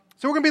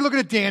So we're going to be looking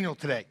at Daniel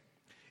today.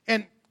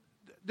 And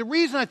the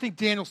reason I think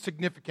Daniel's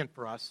significant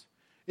for us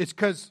is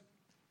because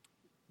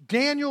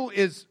Daniel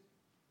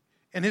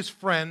and his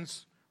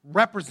friends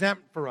represent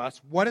for us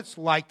what it's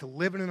like to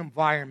live in an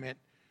environment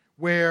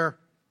where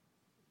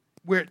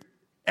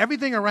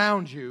everything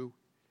around you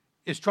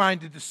is trying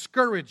to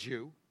discourage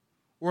you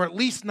or at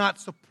least not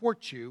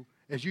support you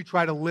as you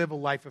try to live a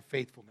life of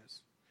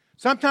faithfulness.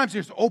 Sometimes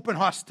there's open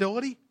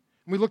hostility.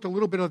 And we looked a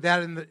little bit of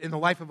that in the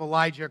life of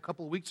Elijah a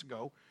couple of weeks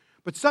ago.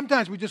 But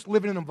sometimes we just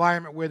live in an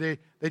environment where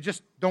they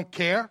just don't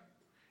care,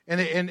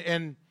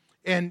 and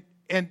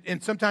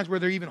sometimes where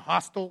they're even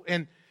hostile.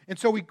 And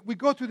so we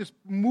go through this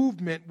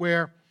movement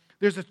where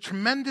there's a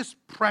tremendous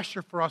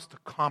pressure for us to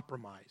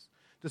compromise,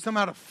 to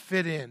somehow to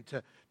fit in,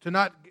 to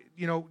not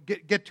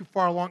get too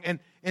far along.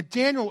 And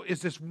Daniel is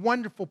this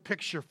wonderful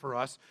picture for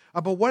us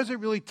about what does it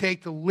really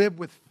take to live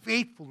with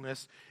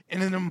faithfulness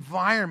in an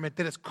environment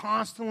that is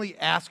constantly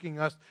asking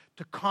us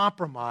to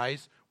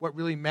compromise what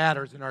really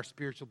matters in our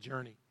spiritual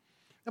journey.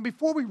 Now,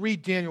 before we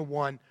read Daniel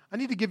 1, I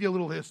need to give you a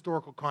little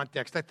historical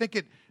context. I think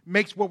it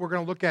makes what we're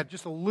going to look at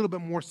just a little bit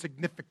more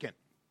significant.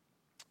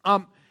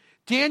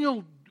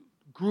 Daniel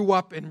grew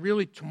up in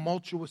really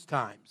tumultuous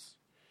times.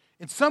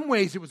 In some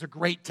ways, it was a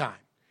great time.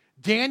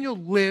 Daniel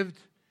lived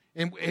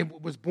and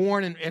was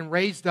born and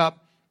raised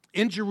up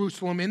in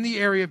Jerusalem, in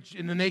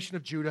the nation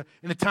of Judah,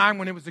 in a time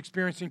when it was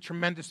experiencing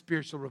tremendous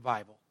spiritual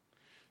revival.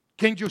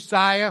 King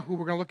Josiah, who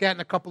we're going to look at in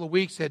a couple of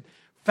weeks, had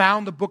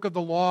found the book of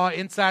the law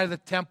inside of the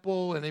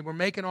temple, and they were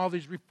making all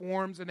these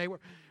reforms, and they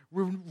were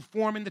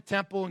reforming the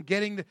temple and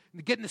getting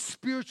the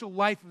spiritual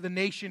life of the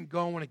nation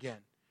going again.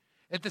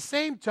 At the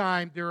same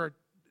time, there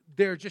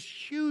are just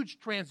huge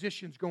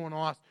transitions going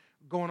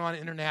on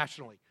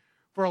internationally.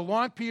 For a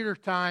long period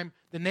of time,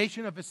 the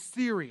nation of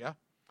Assyria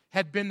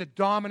had been the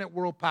dominant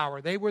world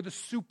power. They were the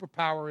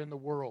superpower in the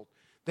world.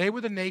 They were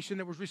the nation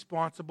that was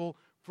responsible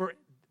for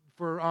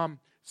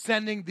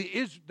sending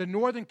the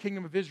northern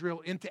kingdom of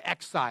Israel into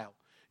exile.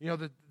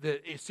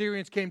 The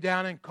Assyrians came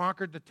down and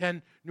conquered the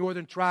 10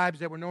 northern tribes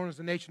that were known as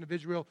the nation of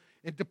Israel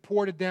and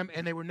deported them,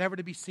 and they were never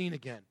to be seen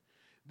again.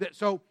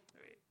 So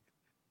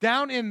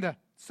down in the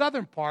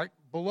southern part,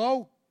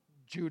 below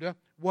Judah,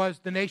 was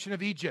the nation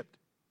of Egypt.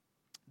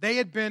 They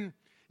had been,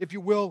 if you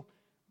will,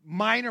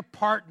 minor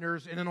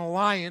partners in an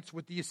alliance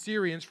with the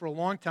Assyrians for a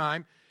long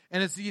time.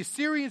 And as the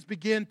Assyrians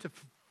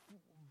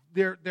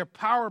their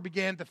power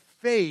began to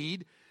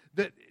fade,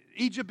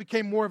 Egypt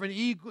became more of an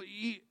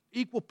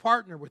equal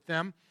partner with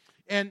them.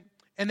 And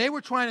they were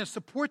trying to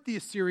support the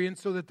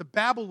Assyrians so that the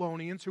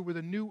Babylonians, who were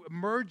the new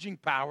emerging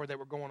power that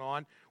were going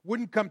on,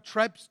 wouldn't come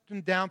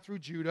traipsing down through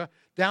Judah,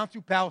 down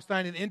through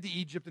Palestine, and into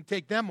Egypt and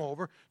take them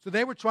over. So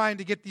they were trying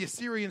to get the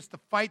Assyrians to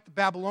fight the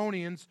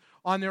Babylonians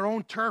on their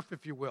own turf,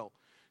 if you will.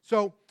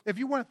 So if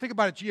you want to think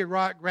about it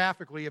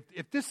geographically,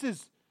 if this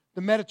is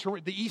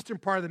the eastern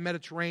part of the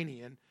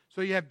Mediterranean,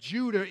 so you have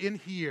Judah in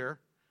here,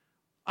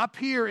 up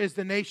here is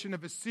the nation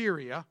of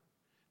Assyria,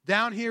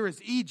 down here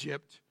is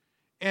Egypt,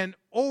 and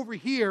over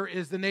here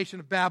is the nation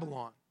of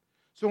Babylon.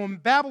 So when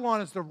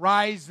Babylon is the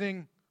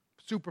rising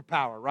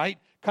superpower, right?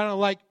 Kind of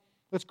like,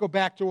 let's go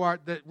back to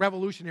the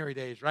revolutionary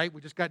days, right? We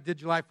just did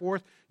July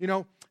 4th.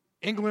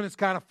 England is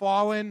kind of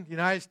fallen. The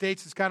United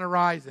States is kind of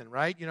rising,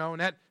 right? And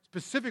that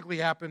specifically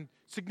happened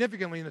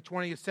significantly in the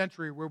 20th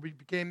century where we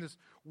became this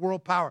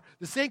world power.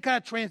 The same kind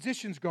of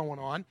transitions going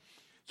on.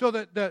 So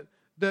the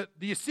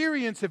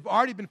Assyrians have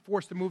already been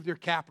forced to move their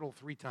capital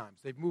 3 times.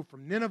 They've moved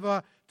from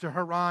Nineveh to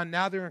Haran.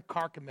 Now they're in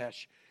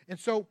Carchemish. And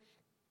so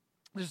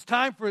there's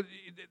time for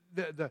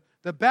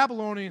the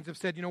Babylonians have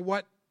said, you know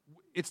what?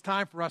 It's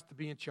time for us to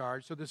be in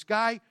charge. So this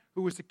guy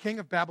who was the king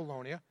of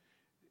Babylonia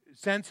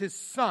sends his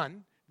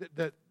son.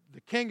 The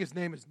king, his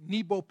name is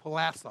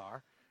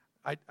Nabopolassar.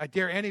 I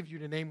dare any of you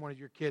to name one of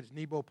your kids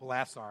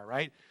Nabopolassar,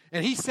 right?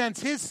 And he sends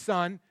his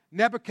son,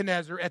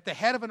 Nebuchadnezzar, at the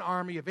head of an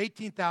army of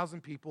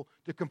 18,000 people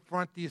to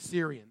confront the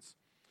Assyrians.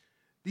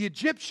 The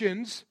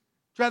Egyptians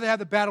try to have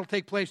the battle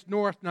take place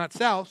north, not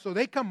south, so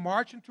they come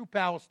marching through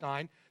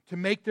Palestine to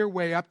make their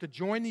way up to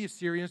join the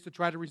Assyrians to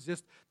try to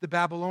resist the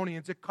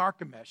Babylonians at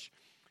Carchemish.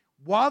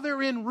 While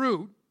they're en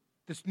route,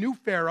 this new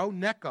pharaoh,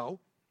 Necho,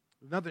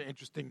 another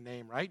interesting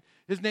name, right?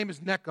 His name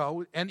is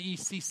Necho,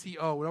 Necco. It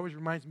always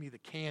reminds me of the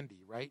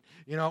candy, right?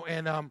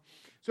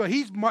 So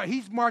he's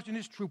marching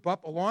his troop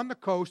up along the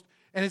coast,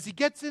 and as he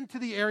gets into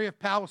the area of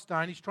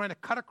Palestine, he's trying to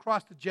cut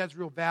across the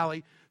Jezreel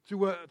Valley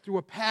through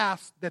a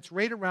pass that's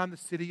right around the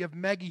city of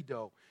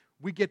Megiddo.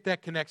 We get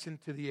that connection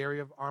to the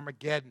area of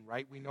Armageddon,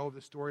 right? We know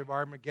the story of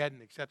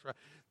Armageddon, etc.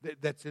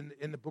 That's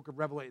in the book of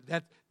Revelation.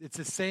 It's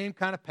the same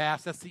kind of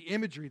pass. That's the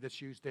imagery that's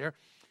used there.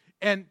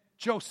 And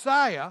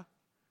Josiah,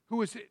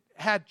 who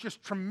had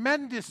just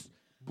tremendous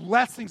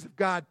blessings of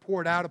God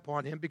poured out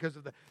upon him because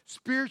of the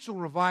spiritual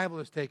revival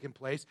that's taken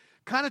place,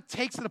 kind of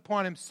takes it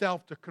upon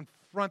himself to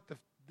confront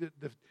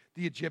the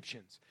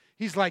Egyptians.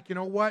 He's like, you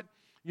know what?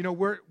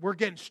 We're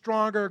getting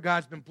stronger.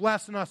 God's been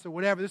blessing us or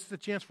whatever. This is a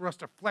chance for us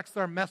to flex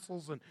our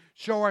muscles and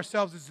show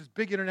ourselves as this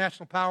big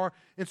international power.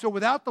 And so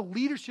without the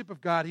leadership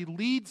of God, he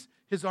leads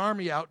his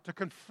army out to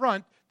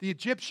confront the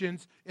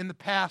Egyptians in the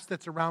pass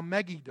that's around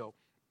Megiddo,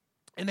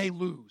 and they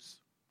lose.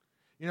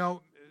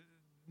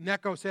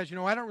 Necho says,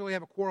 I don't really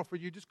have a quarrel for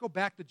you. Just go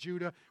back to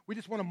Judah. We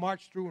just want to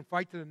march through and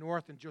fight to the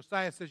north. And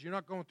Josiah says, you're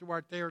not going through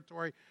our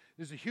territory.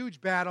 There's a huge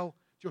battle.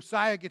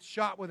 Josiah gets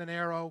shot with an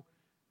arrow,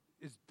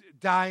 is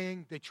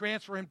dying. They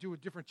transfer him to a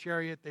different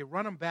chariot. They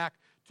run him back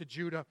to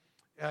Judah,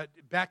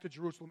 back to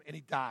Jerusalem, and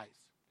he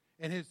dies.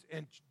 And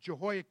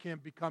Jehoiakim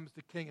becomes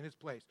the king in his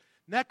place.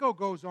 Necho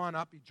goes on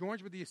up. He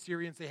joins with the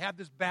Assyrians. They have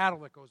this battle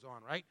that goes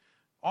on, right?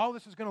 All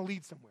this is going to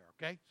lead somewhere,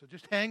 okay? So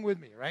just hang with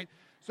me, right?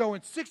 So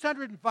in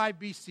 605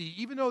 BC,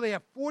 even though they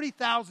have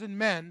 40,000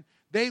 men,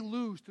 they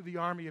lose to the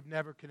army of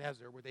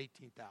Nebuchadnezzar with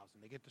 18,000.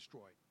 They get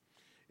destroyed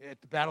at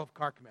the Battle of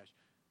Carchemish.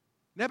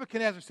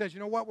 Nebuchadnezzar says, you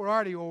know what? We're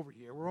already over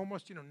here. We're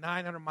almost,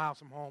 900 miles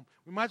from home.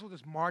 We might as well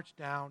just march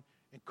down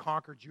and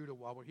conquer Judah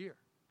while we're here.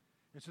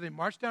 And so they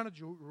march down to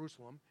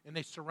Jerusalem, and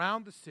they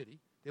surround the city.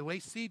 They lay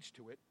siege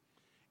to it,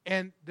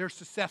 and they're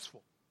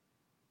successful.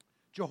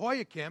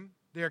 Jehoiakim,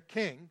 their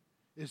king,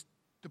 is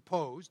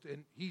deposed,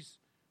 and he's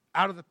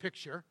out of the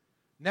picture.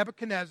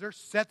 Nebuchadnezzar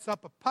sets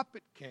up a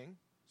puppet king.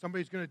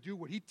 Somebody's going to do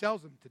what he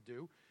tells him to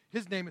do.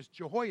 His name is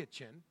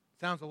Jehoiachin.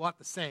 Sounds a lot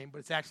the same, but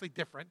it's actually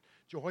different.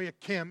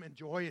 Jehoiakim and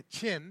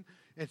Jehoiachin.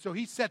 And so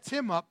he sets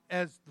him up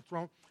as the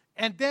throne.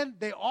 And then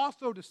they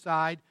also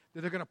decide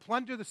that they're going to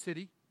plunder the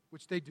city,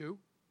 which they do.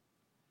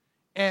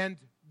 And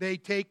they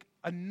take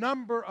a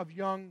number of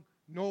young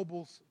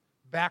nobles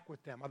back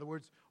with them. In other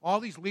words, all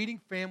these leading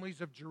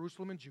families of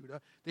Jerusalem and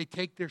Judah, they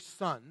take their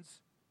sons,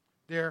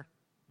 their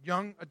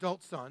young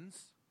adult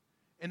sons,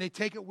 and they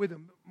take it with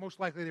them. Most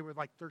likely they were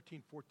like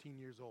 13, 14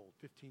 years old,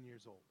 15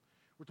 years old.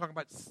 We're talking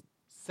about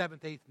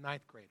 7th, 8th, 9th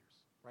graders,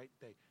 right?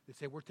 They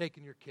say, we're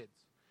taking your kids.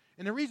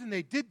 And the reason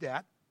they did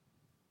that,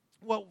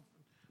 well,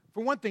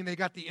 for one thing, they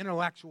got the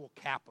intellectual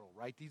capital,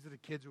 right? These are the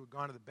kids who had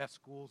gone to the best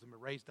schools and were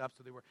raised up,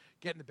 so they were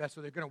getting the best.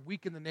 So they're going to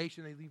weaken the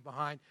nation they leave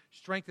behind,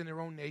 strengthen their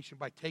own nation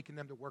by taking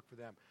them to work for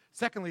them.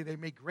 Secondly, they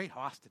make great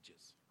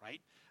hostages, right?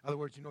 In other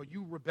words,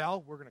 you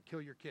rebel, we're going to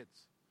kill your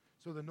kids.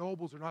 So the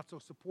nobles are not so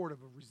supportive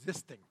of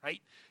resisting,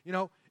 right?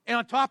 And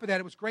on top of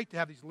that, it was great to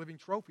have these living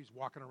trophies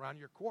walking around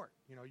your court.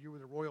 You were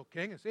the royal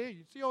king and say, hey,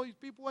 you see all these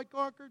people I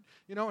conquered?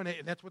 And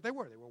that's what they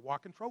were. They were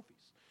walking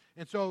trophies.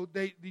 And so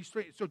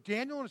so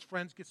Daniel and his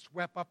friends get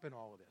swept up in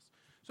all of this.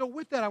 So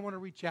with that, I want to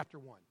read chapter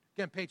 1.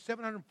 Again, page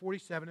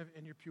 747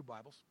 in your pew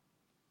Bibles.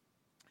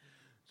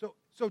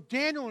 So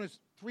Daniel and his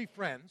 3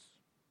 friends,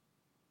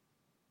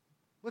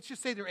 let's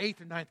just say they're 8th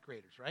and 9th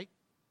graders, right?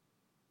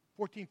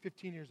 14,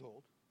 15 years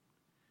old.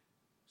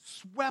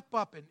 Swept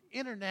up in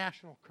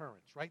international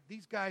currents, right?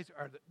 These guys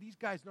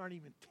aren't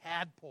even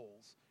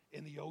tadpoles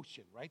in the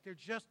ocean, right? They're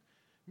just,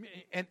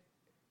 and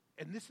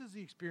this is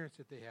the experience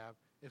that they have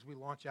as we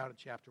launch out in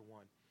chapter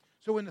 1.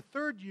 So in the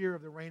 3rd year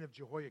of the reign of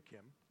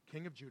Jehoiakim,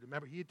 king of Judah,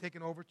 remember he had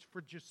taken over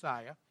for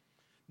Josiah,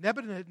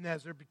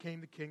 Nebuchadnezzar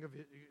became the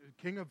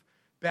king of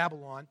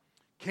Babylon,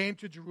 came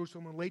to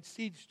Jerusalem and laid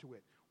siege to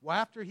it. Well,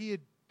 after he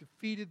had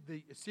defeated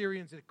the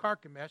Assyrians at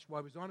Carchemish,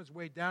 while he was on his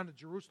way down to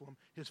Jerusalem,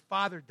 his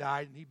father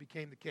died and he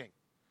became the king.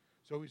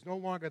 So he's no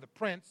longer the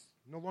prince,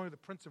 no longer the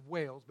Prince of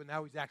Wales, but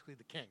now he's actually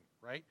the king,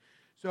 right?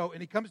 So,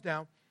 and he comes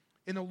down,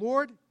 and the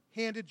Lord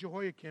handed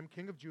Jehoiakim,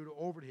 king of Judah,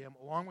 over to him,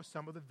 along with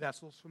some of the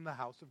vessels from the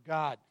house of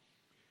God.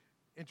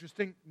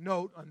 Interesting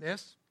note on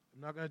this.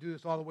 I'm not going to do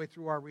this all the way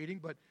through our reading,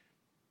 but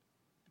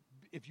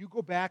if you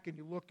go back and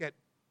you look at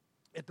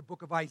the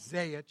book of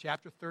Isaiah,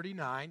 chapter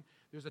 39,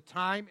 there's a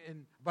time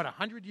in about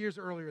 100 years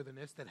earlier than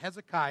this that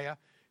Hezekiah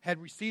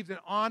had received an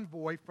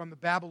envoy from the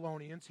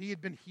Babylonians. He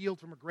had been healed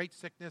from a great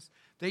sickness.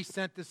 They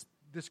sent this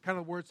kind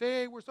of word,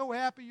 say, hey, we're so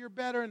happy you're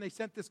better, and they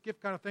sent this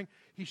gift kind of thing.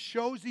 He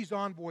shows these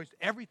envoys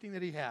everything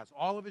that he has,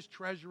 all of his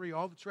treasury,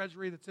 all the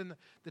treasury that's in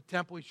the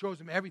temple. He shows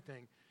them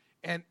everything.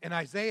 And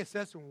Isaiah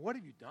says to him, what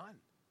have you done?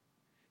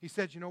 He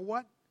says, you know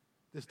what?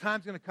 This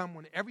time's going to come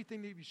when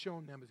everything that you've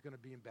shown them is going to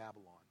be in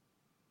Babylon.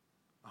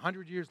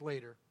 100 years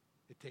later,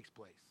 it takes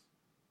place.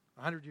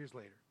 100 years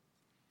later.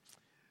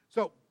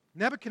 So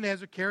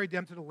Nebuchadnezzar carried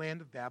them to the land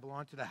of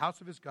Babylon, to the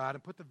house of his God,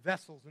 and put the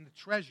vessels in the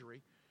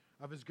treasury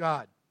of his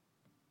God.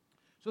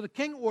 So the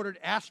king ordered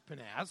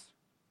Ashpenaz,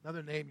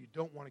 another name you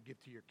don't want to give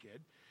to your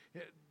kid.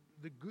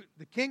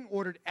 The king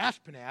ordered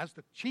Ashpenaz,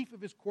 the chief of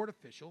his court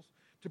officials,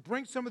 to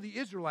bring some of the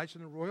Israelites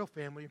from the royal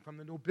family and from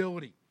the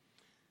nobility.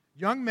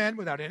 Young men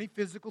without any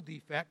physical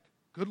defect,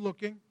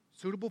 good-looking,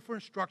 suitable for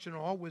instruction in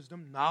all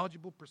wisdom,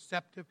 knowledgeable,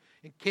 perceptive,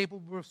 and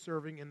capable of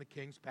serving in the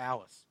king's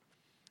palace,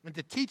 and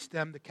to teach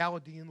them the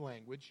Chaldean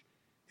language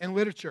and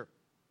literature.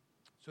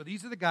 So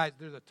these are the guys,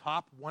 they're the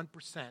top 1%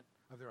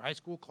 of their high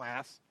school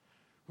class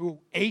who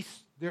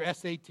ace their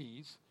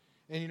SATs,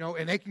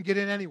 and they can get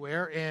in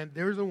anywhere, and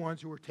they're the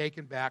ones who were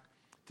taken back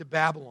to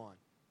Babylon.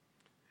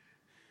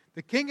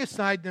 The king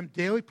assigned them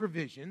daily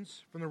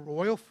provisions from the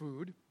royal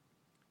food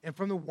and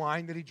from the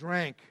wine that he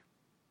drank.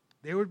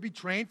 They would be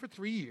trained for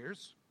 3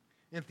 years,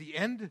 and at the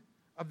end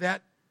of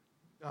that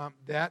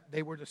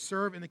they were to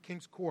serve in the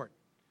king's court.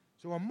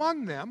 So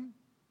among them,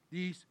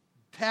 these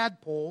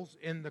tadpoles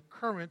in the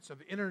currents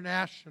of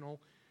international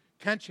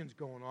tensions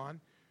going on.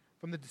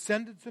 From the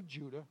descendants of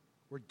Judah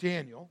were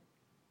Daniel,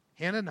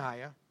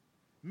 Hananiah,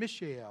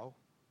 Mishael,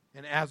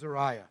 and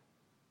Azariah.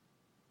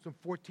 Some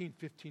 14,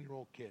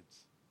 15-year-old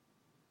kids.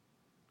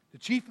 The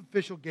chief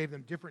official gave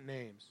them different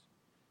names.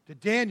 To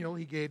Daniel,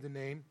 he gave the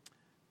name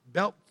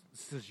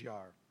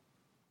Belteshazzar.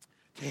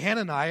 To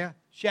Hananiah,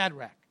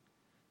 Shadrach.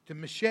 To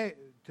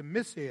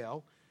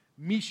Mishael,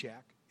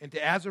 Meshach. And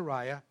to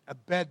Azariah,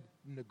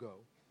 Abednego.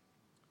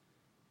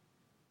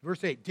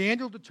 Verse 8,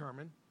 Daniel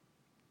determined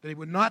that he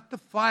would not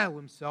defile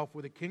himself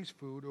with the king's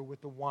food or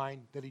with the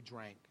wine that he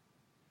drank.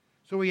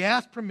 So he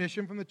asked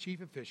permission from the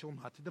chief official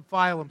not to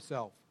defile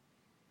himself.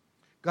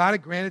 God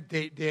had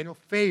granted Daniel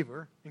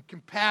favor and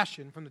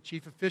compassion from the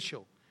chief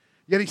official.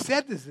 Yet he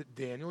said this to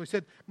Daniel, he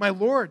said, "My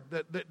lord,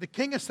 the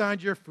king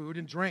assigned your food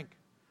and drink.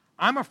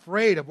 I'm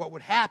afraid of what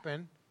would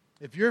happen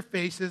if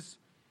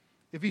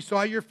he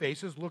saw your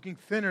faces looking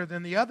thinner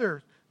than the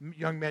other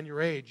young men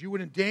your age. You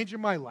would endanger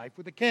my life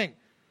with the king."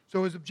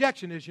 So his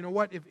objection is, you know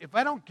what, if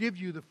I don't give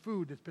you the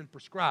food that's been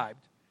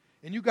prescribed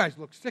and you guys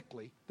look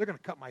sickly, they're going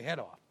to cut my head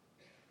off.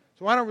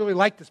 So I don't really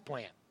like this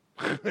plan,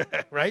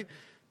 right?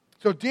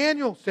 So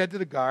Daniel said to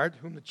the guard,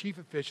 whom the chief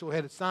official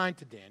had assigned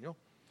to Daniel,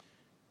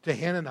 to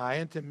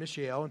Hananiah and to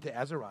Mishael and to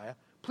Azariah,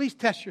 "Please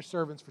test your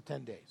servants for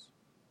 10 days.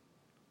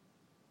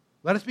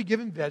 Let us be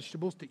given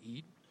vegetables to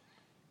eat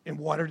and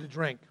water to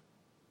drink.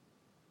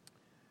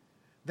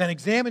 Then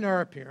examine our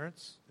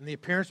appearance and the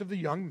appearance of the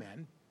young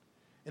men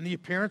and the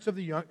appearance of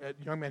the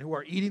young men who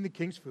are eating the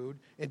king's food,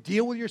 and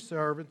deal with your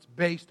servants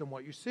based on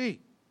what you see."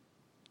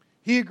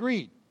 He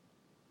agreed.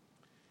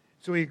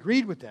 So he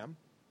agreed with them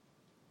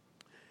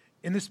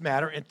in this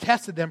matter and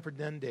tested them for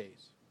 10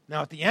 days.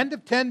 Now, at the end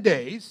of 10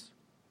 days,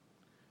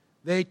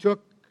 they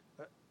took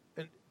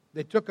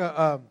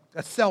a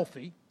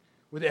selfie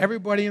with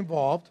everybody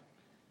involved.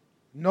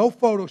 No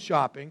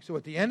photoshopping. So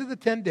at the end of the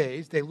 10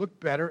 days, they looked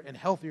better and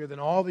healthier than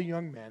all the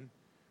young men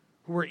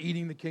who were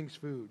eating the king's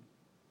food.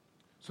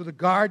 So the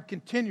guard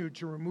continued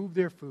to remove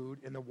their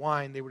food and the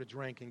wine they were to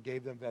drink and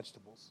gave them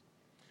vegetables.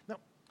 Now,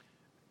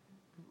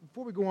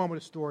 before we go on with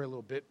the story a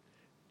little bit,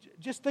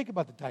 just think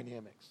about the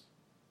dynamics.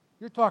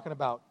 You're talking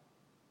about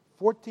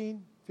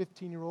 14,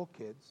 15-year-old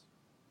kids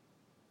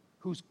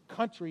whose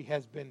country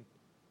has been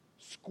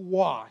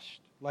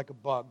squashed like a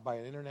bug by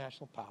an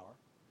international power.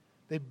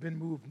 They've been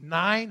moved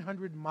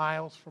 900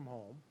 miles from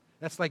home.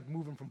 That's like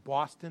moving from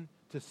Boston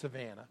to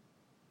Savannah.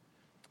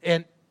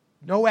 And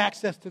no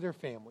access to their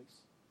families.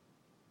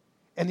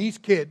 And these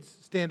kids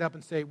stand up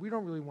and say, "We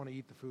don't really want to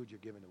eat the food you're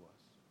giving to us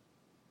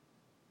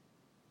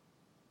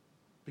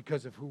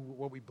because of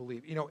what we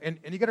believe." You know, and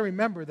you got to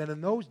remember that in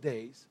those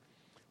days,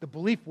 the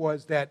belief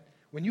was that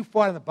when you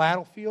fought on the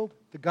battlefield,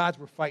 the gods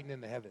were fighting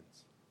in the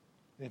heavens.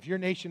 And if your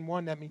nation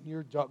won, that means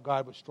your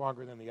God was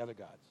stronger than the other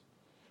gods.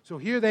 So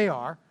here they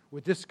are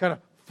with this kind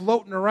of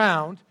floating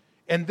around,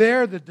 and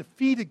they're the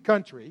defeated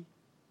country.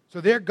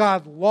 So their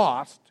God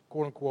lost,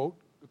 quote unquote,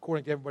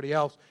 according to everybody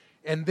else.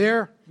 And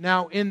they're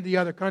now in the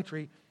other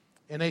country,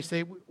 and they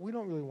say, "We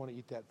don't really want to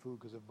eat that food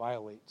because it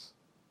violates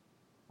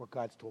what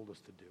God's told us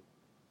to do."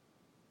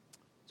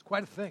 It's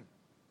quite a thing.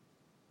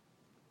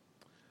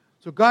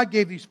 So God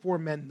gave these four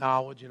men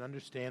knowledge and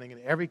understanding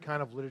and every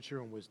kind of literature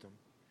and wisdom.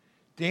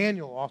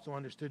 Daniel also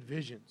understood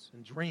visions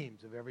and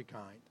dreams of every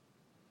kind.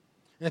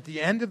 And at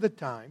the end of the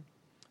time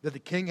that the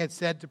king had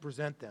said to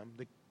present them,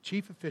 the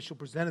chief official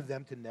presented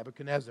them to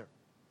Nebuchadnezzar.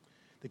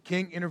 The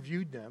king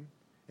interviewed them,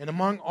 and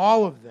among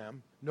all of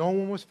them, no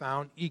one was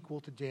found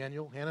equal to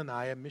Daniel,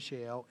 Hananiah,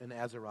 Mishael, and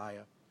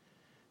Azariah.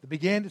 They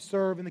began to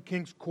serve in the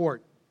king's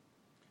court.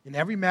 In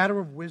every matter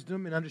of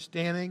wisdom and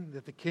understanding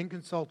that the king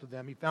consulted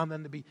them, he found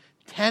them to be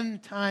 10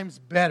 times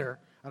better.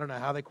 I don't know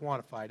how they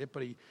quantified it,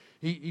 but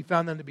he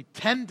found them to be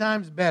 10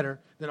 times better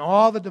than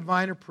all the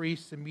diviner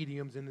priests and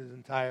mediums in his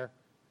entire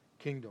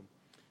kingdom.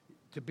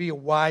 To be a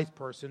wise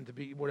person, to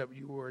be whatever,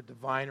 you were a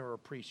diviner or a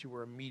priest, you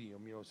were a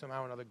medium. You know,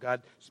 somehow or another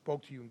God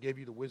spoke to you and gave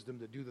you the wisdom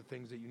to do the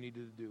things that you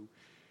needed to do.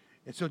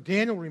 And so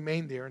Daniel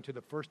remained there until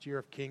the first year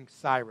of King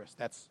Cyrus.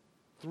 That's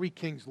 3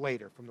 kings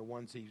later from the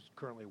ones he's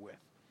currently with.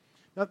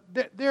 Now,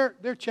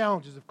 their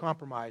challenges of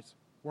compromise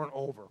weren't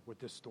over with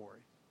this story.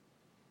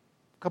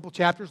 A couple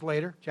chapters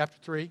later, chapter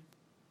 3,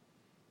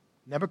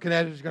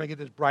 Nebuchadnezzar is going to get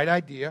this bright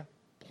idea,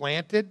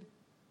 planted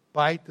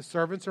by the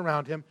servants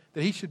around him,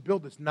 that he should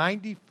build this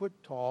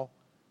 90-foot tall,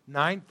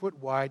 9-foot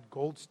wide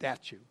gold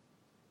statue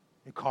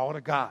and call it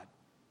a god.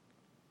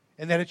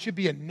 And that it should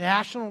be a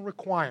national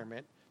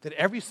requirement that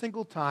every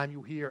single time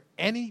you hear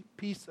any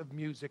piece of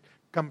music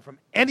come from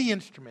any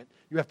instrument,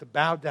 you have to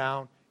bow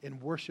down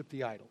and worship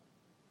the idol.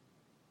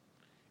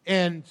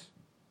 And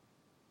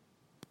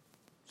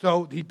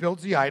so he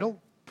builds the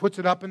idol, puts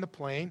it up in the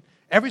plain.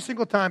 Every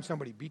single time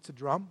somebody beats a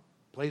drum,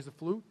 plays the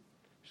flute,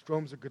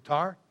 strums a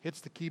guitar, hits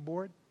the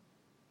keyboard,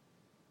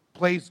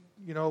 plays,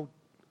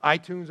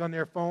 iTunes on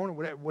their phone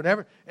or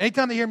whatever.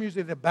 Anytime they hear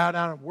music, they bow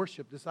down and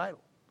worship this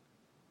idol.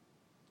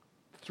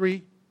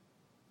 3,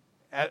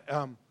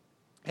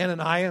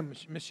 Hananiah and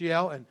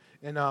Mishael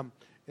and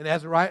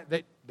Azariah,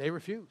 they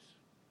refuse.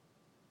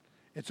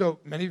 And so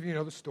many of you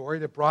know the story.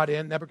 They're brought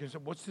in. Nebuchadnezzar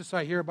said, "What's this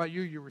I hear about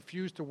you? You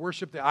refuse to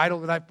worship the idol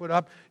that I put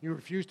up. You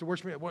refuse to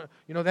worship me."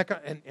 You know that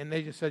guy, and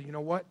they just said, "You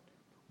know what?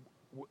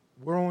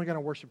 We're only going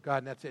to worship God,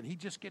 and that's it." And he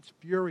just gets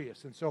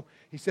furious. And so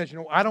he says,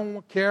 "I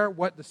don't care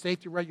what the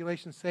safety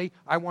regulations say.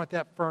 I want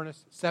that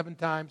furnace 7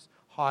 times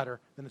hotter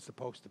than it's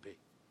supposed to be.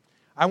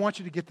 I want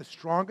you to get the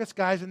strongest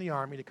guys in the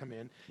army to come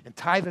in and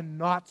tie the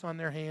knots on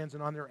their hands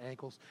and on their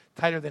ankles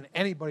tighter than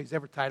anybody's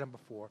ever tied them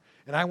before.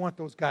 And I want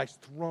those guys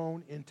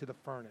thrown into the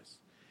furnace."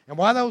 And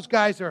while those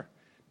guys are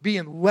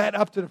being led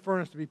up to the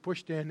furnace to be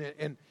pushed in,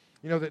 and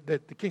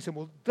the king said,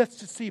 "Well, let's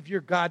just see if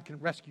your God can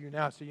rescue you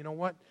now." So you know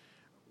what?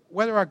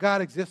 Whether our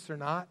God exists or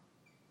not,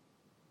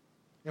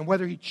 and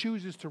whether he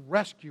chooses to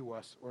rescue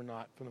us or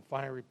not from the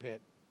fiery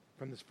pit,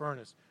 from this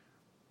furnace,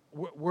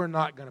 we're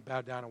not going to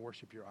bow down and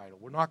worship your idol.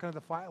 We're not going to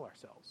defile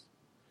ourselves.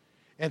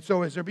 And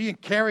so as they're being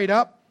carried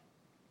up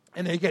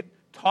and they get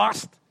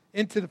tossed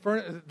into the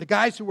furnace, the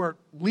guys who are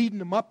leading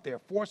them up there,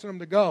 forcing them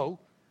to go,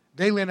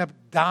 they end up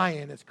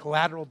dying as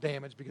collateral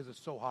damage because it's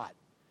so hot.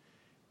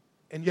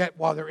 And yet,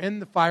 while they're in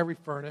the fiery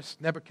furnace,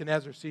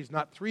 Nebuchadnezzar sees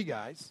not 3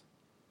 guys,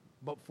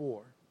 but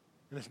 4.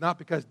 And it's not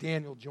because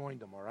Daniel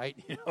joined them, all right?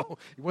 He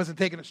wasn't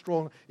taking a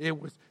stroll. It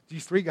was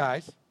these 3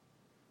 guys.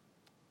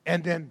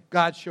 And then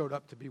God showed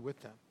up to be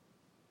with them.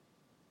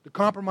 The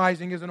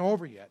compromising isn't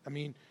over yet. I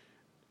mean,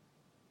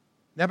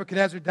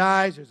 Nebuchadnezzar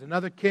dies. There's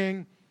another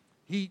king.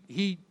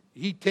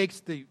 He takes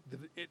the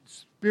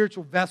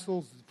spiritual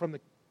vessels from the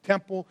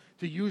temple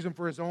to use them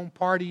for his own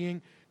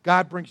partying.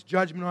 God brings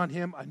judgment on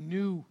him. A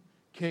new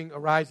king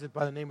arises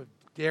by the name of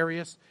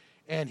Darius.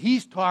 And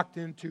he's talked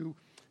into...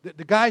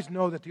 The guys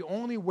know that the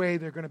only way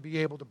they're going to be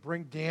able to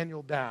bring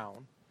Daniel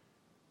down,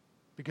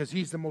 because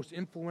he's the most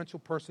influential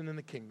person in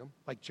the kingdom,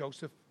 like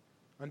Joseph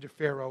under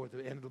Pharaoh at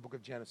the end of the book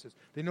of Genesis.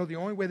 They know the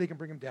only way they can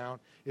bring him down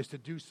is to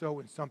do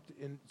so in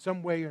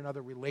some way or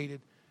another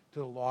related to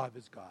the law of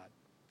his God.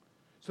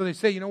 So they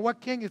say, "You know what,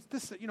 king? It's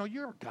this.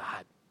 You're a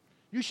God.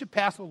 You should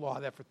pass a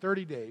law that for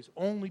 30 days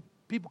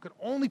people can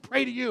only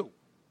pray to you."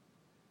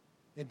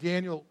 And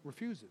Daniel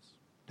refuses.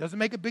 Doesn't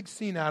make a big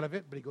scene out of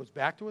it, but he goes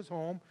back to his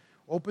home,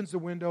 opens the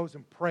windows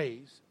and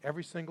prays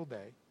every single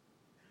day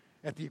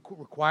at the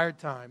required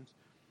times,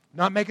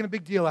 not making a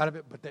big deal out of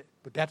it,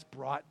 but that's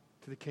brought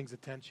to the king's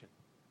attention.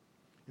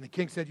 And the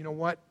king said, "You know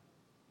what?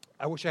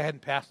 I wish I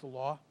hadn't passed the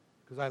law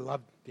because I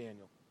love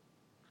Daniel.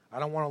 I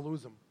don't want to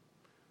lose him.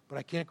 But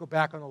I can't go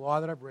back on the law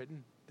that I've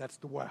written. That's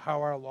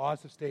how our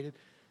laws have stated.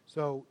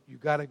 So you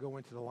got to go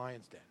into the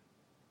lion's den."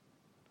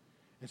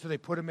 And so they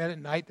put him in at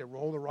night. They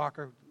roll the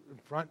rocker in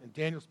front, and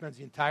Daniel spends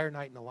the entire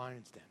night in the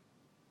lion's den.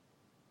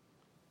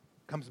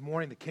 Comes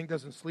morning, the king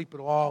doesn't sleep at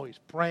all. He's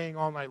praying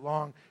all night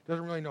long.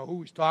 Doesn't really know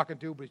who he's talking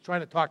to, but he's trying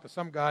to talk to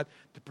some God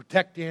to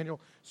protect Daniel.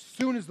 As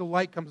soon as the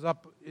light comes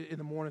up in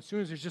the morning, as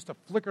soon as there's just a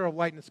flicker of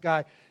light in the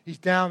sky, he's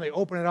down, they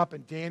open it up,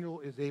 and Daniel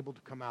is able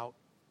to come out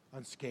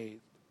unscathed.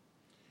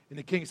 And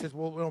the king says,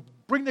 "Well,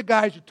 bring the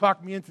guys who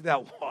talked me into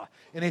that law."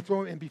 And they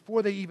throw him, and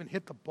before they even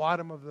hit the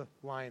bottom of the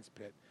lion's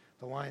pit,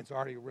 the lion's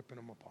already ripping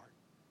them apart.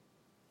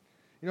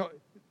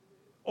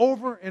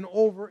 Over and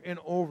over and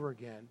over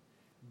again,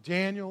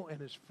 Daniel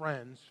and his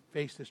friends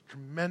face this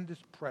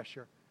tremendous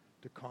pressure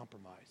to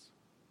compromise.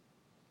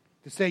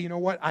 To say, "You know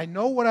what? I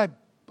know what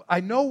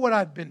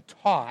I've been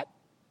taught.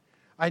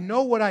 I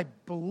know what I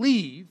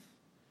believe.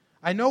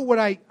 I know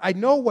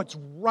what's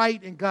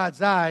right in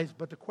God's eyes,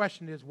 but the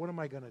question is, what am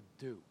I going to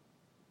do?"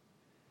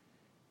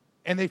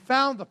 And they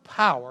found the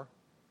power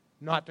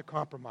not to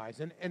compromise.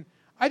 And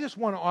I just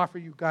want to offer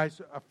you guys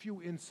a few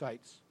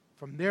insights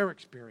from their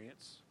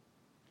experience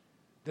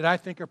that I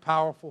think are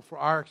powerful for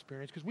our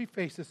experience, because we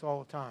face this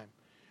all the time.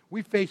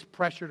 We face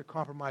pressure to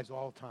compromise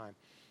all the time.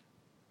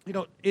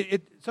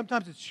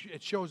 Sometimes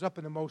it shows up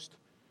in the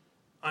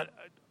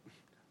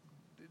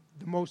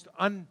most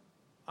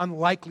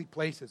unlikely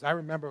places. I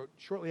remember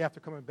shortly after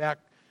coming back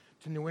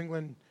to New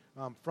England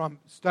from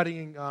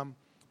studying and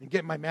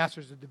getting my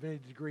master's of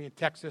divinity degree in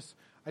Texas,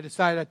 I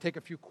decided I'd take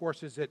a few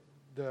courses at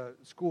the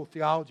School of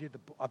Theology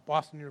at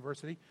Boston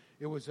University.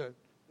 It was a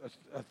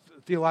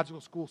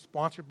theological school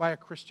sponsored by a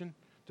Christian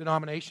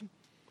denomination.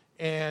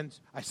 And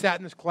I sat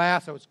in this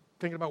class. I was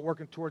thinking about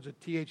working towards a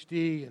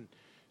THD, and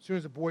as soon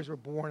as the boys were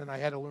born and I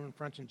had to learn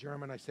French and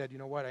German, I said, "You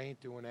know what, I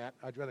ain't doing that.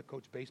 I'd rather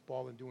coach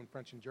baseball than doing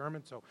French and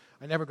German." So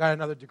I never got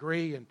another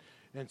degree,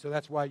 and so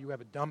that's why you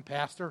have a dumb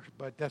pastor,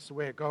 but that's the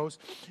way it goes.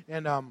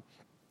 And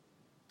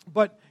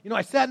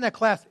I sat in that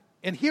class,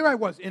 and here I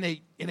was in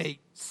a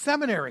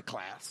seminary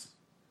class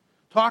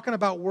talking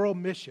about world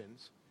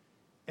missions,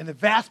 and the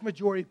vast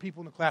majority of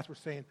people in the class were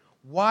saying,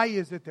 "Why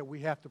is it that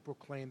we have to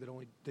proclaim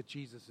that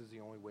Jesus is the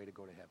only way to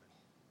go to heaven?"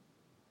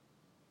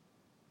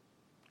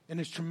 And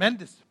there's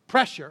tremendous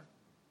pressure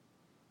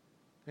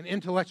in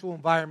intellectual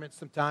environments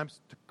sometimes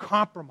to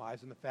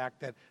compromise in the fact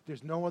that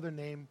there's no other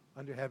name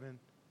under heaven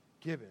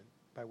given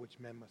by which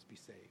men must be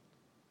saved.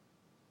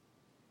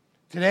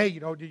 Today,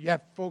 you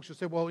have folks who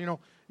say, "Well,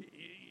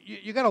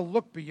 you got to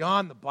look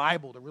beyond the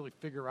Bible to really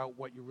figure out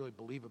what you really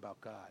believe about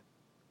God."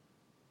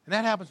 And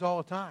that happens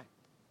all the time,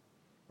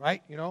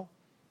 right?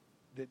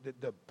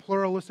 the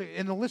pluralistic,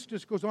 and the list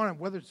just goes on, and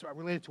whether it's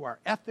related to our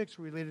ethics,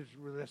 related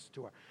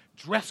to our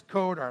dress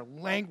code, our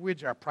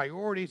language, our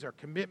priorities, our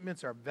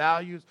commitments, our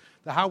values,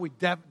 how we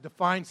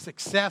define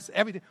success,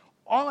 everything,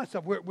 all that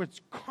stuff, where it's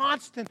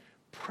constant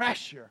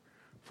pressure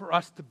for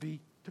us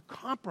to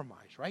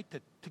compromise, right?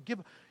 To give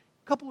a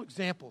couple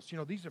examples.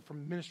 These are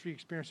from ministry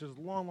experiences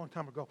a long, long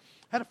time ago.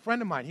 I had a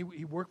friend of mine.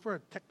 He worked for a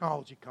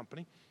technology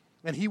company,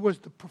 and he was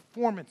the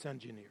performance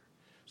engineer.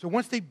 So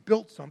once they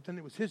built something,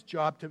 it was his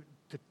job to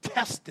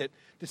test it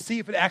to see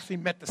if it actually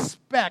met the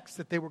specs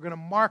that they were going to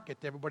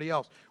market to everybody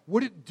else.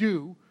 Would it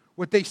do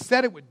what they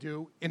said it would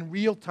do in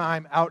real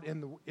time out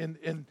in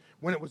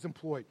when it was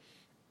employed?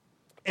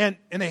 And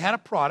they had a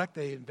product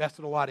they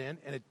invested a lot in,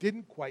 and it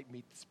didn't quite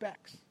meet the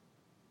specs.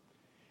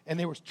 And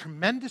there was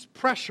tremendous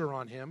pressure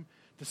on him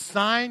to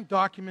sign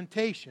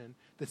documentation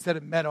that said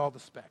it met all the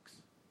specs,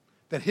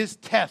 that his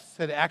tests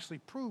had actually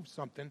proved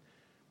something,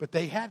 but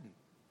they hadn't.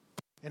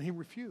 And he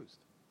refused.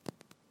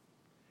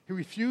 He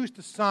refused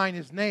to sign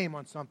his name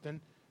on something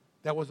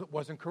that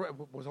wasn't correct,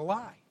 was a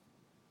lie.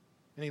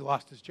 And he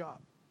lost his job.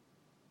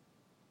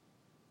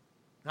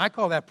 Now, I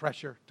call that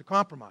pressure to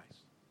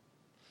compromise,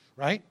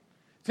 right?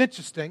 It's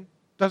interesting.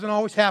 Doesn't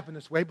always happen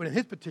this way, but in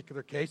his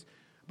particular case,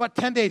 about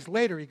 10 days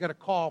later, he got a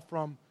call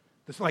from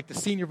the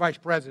senior vice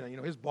president.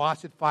 His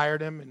boss had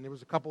fired him, and there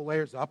was a couple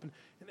layers up. And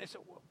they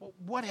said, well,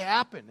 what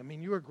happened? I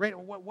mean, you were great.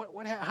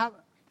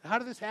 How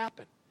did this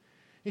happen?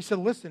 He said,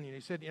 listen, he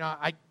said,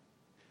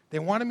 they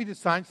wanted me to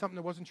sign something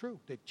that wasn't true.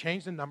 They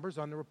changed the numbers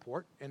on the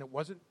report, and it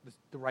wasn't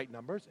the right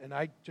numbers, and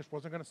I just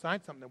wasn't going to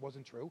sign something that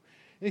wasn't true.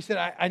 And he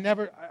said,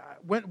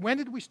 when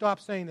did we stop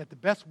saying that the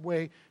best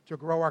way to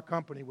grow our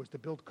company was to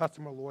build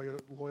customer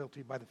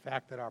loyalty by the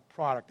fact that our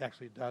product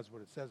actually does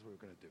what it says we were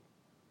going to do?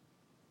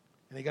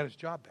 And he got his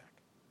job back.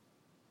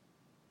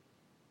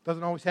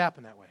 Doesn't always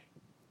happen that way.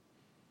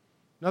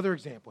 Another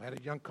example, had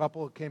a young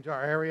couple who came to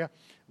our area.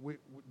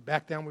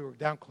 Back then, we were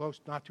down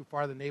close, not too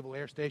far, the Naval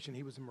Air Station.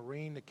 He was a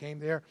Marine that came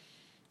there.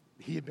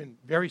 He had been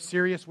very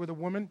serious with a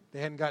woman. They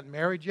hadn't gotten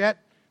married yet.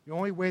 The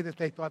only way that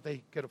they thought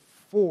they could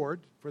afford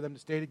for them to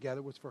stay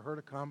together was for her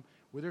to come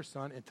with her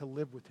son and to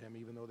live with him,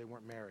 even though they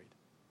weren't married.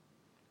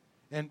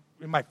 And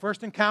in my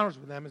first encounters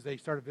with them, as they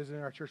started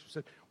visiting our church, we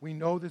said, we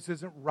know this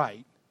isn't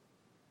right,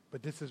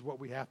 but this is what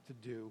we have to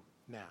do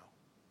now.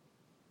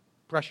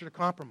 Pressure to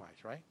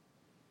compromise, right?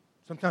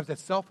 Sometimes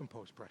that's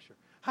self-imposed pressure.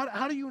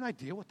 How do you and I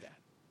deal with that?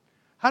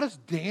 How does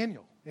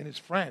Daniel and his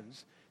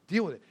friends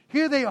deal with it?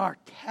 Here they are,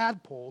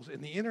 tadpoles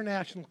in the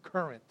international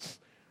currents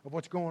of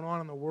what's going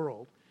on in the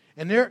world,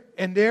 and they're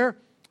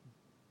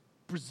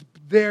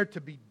there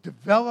to be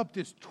developed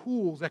as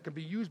tools that can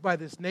be used by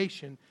this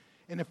nation,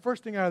 and the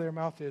first thing out of their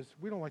mouth is,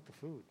 we don't like the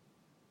food.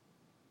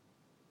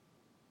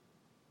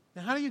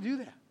 Now, how do you do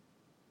that?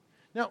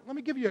 Now, let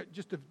me give you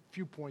just a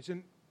few points,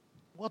 and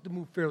we'll have to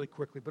move fairly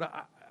quickly,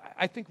 but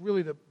I think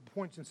really the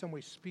points in some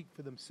ways speak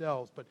for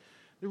themselves. But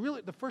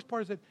the first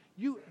part is that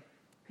you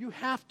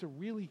have to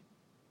really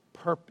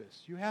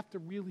purpose. You have to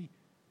really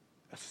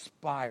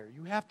aspire.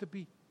 You have to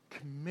be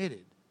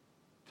committed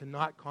to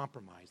not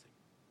compromising.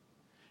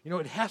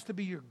 It has to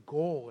be your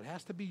goal. It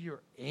has to be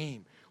your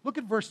aim. Look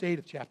at verse 8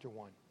 of chapter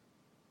 1.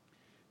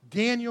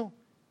 Daniel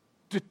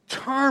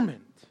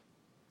determined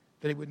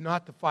that he would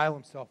not defile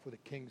himself with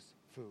the king's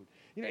food.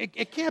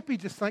 It can't be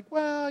just like,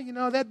 well,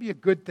 that'd be a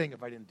good thing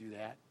if I didn't do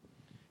that.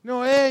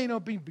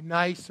 Be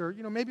nice, or,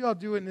 maybe I'll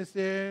do it in this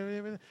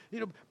area.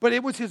 But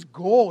it was his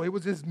goal. It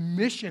was his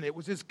mission. It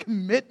was his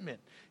commitment.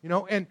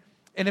 And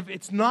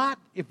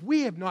if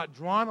we have not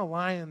drawn a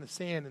line in the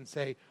sand and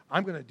say,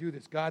 I'm going to do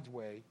this God's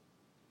way,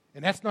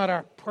 and that's not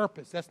our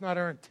purpose, that's not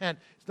our intent,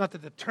 it's not the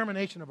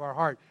determination of our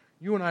heart,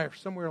 you and I are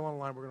somewhere along the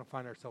line, we're going to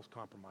find ourselves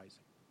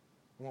compromising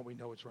on what we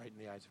know is right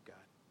in the eyes of God.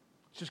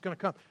 It's just going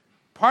to come.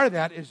 Part of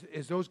that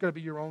is those got to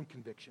be your own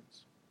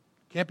convictions.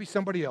 Can't be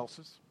somebody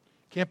else's.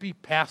 Can't be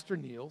Pastor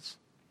Neil's.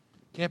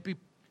 Can't be,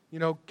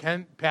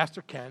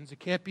 Pastor Ken's. It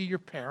can't be your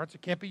parents.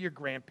 It can't be your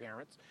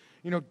grandparents.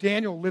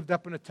 Daniel lived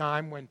up in a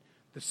time when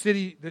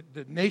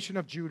the nation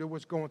of Judah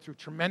was going through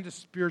tremendous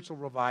spiritual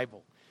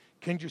revival.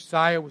 King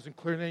Josiah was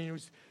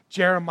included.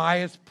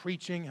 Jeremiah's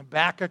preaching.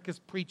 Habakkuk is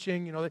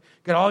preaching. They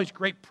got all these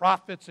great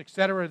prophets,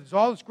 etc. There's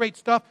all this great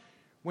stuff.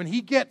 When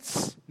he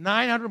gets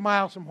 900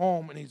 miles from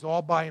home and he's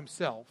all by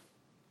himself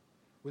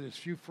with his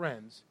few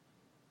friends,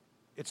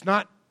 it's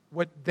not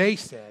what they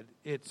said,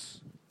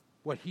 it's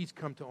what he's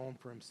come to own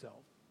for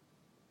himself.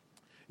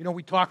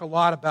 We talk a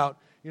lot about,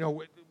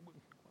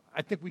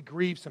 I think we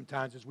grieve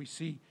sometimes as we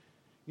see,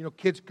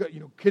 kids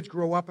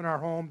grow up in our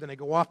home, then they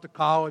go off to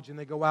college, and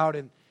they go out,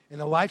 and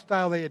the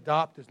lifestyle they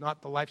adopt is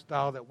not the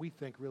lifestyle that we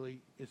think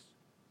really is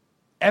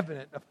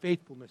evident of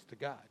faithfulness to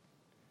God.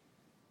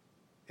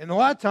 And a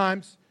lot of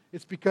times,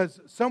 it's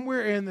because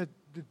somewhere in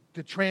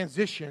the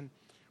transition,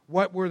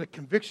 what were the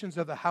convictions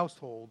of the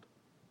household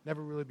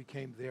never really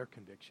became their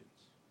convictions.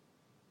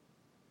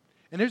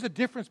 And there's a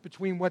difference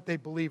between what they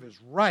believe is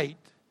right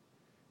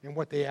and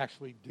what they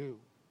actually do.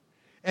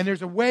 And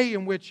there's a way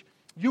in which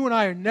you and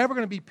I are never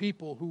going to be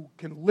people who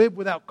can live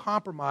without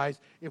compromise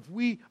if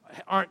we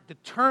aren't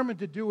determined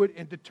to do it,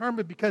 and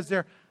determined because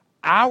they're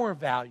our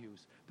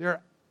values.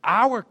 They're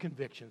our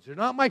convictions. They're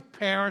not my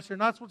parents. They're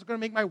not what's going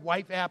to make my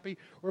wife happy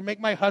or make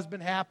my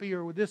husband happy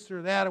or this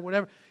or that or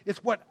whatever.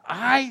 It's what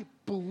I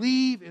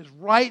believe is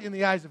right in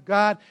the eyes of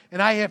God, and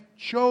I have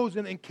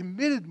chosen and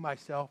committed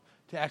myself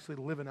to actually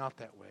living out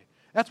that way.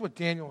 That's what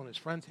Daniel and his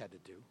friends had to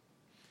do.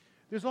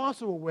 There's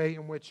also a way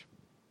in which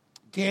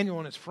Daniel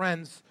and his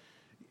friends,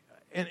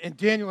 and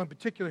Daniel in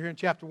particular here in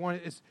chapter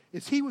 1,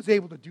 is he was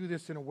able to do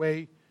this in a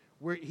way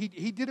where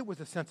he did it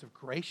with a sense of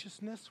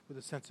graciousness, with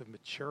a sense of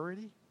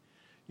maturity.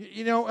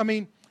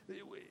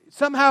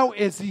 Somehow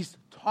as he's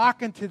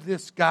talking to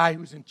this guy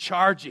who's in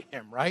charge of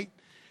him, right?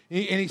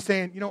 And he's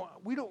saying,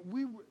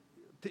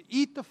 to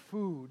eat the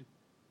food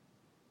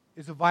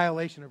is a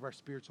violation of our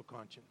spiritual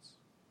conscience.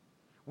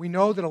 We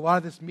know that a lot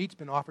of this meat's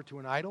been offered to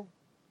an idol.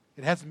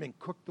 It hasn't been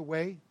cooked the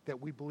way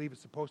that we believe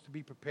it's supposed to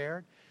be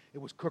prepared.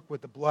 It was cooked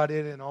with the blood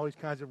in it and all these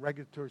kinds of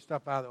regulatory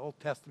stuff out of the Old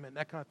Testament and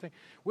that kind of thing.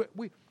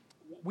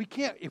 We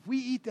can't, if we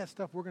eat that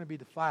stuff, we're going to be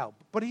defiled.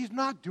 But he's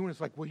not doing this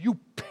like, well, you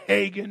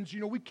pagans,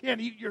 we can't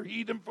eat your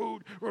heathen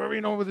food, or,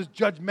 with his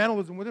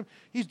judgmentalism with him.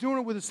 He's doing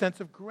it with a sense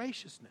of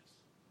graciousness.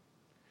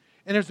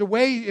 And there's a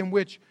way in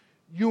which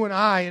you and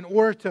I, in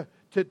order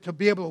to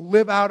be able to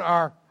live out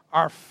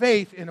our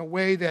faith in a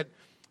way that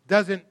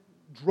doesn't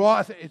draw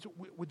us,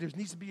 there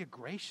needs to be a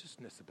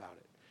graciousness about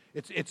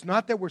it. It's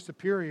not that we're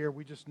superior,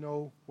 we just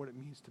know what it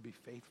means to be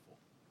faithful.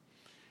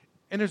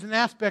 And there's an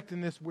aspect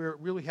in this where it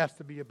really has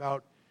to be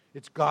about,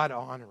 it's God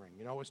honoring.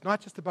 It's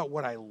not just about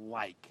what I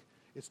like.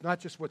 It's not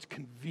just what's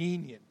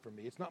convenient for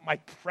me. It's not my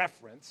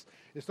preference.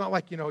 It's not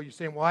like, you're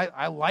saying, well,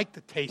 I like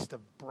the taste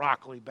of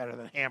broccoli better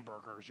than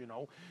hamburgers,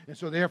 and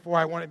so therefore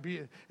I want to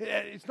be.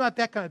 It's not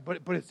that kind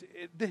of, but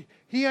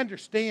he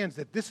understands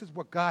that this is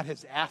what God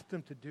has asked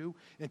him to do,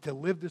 and to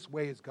live this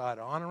way is God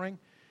honoring,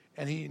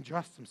 and he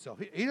entrusts himself.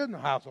 He doesn't know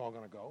how it's all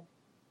going to go,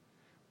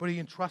 but he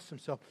entrusts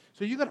himself.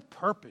 So you got a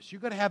purpose. You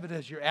got to have it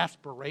as your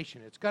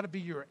aspiration. It's got to be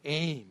your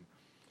aim,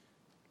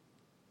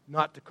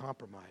 not to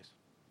compromise.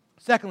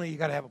 Secondly, you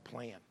got to have a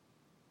plan.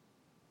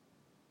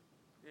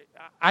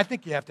 I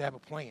think you have to have a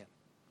plan.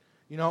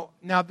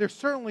 Now there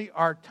certainly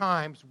are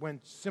times when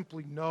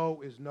simply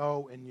no is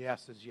no and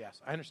yes is yes.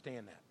 I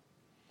understand that.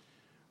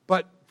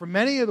 But for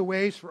many of the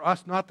ways for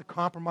us not to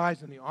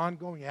compromise in the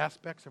ongoing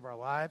aspects of our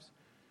lives,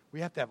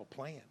 we have to have a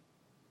plan.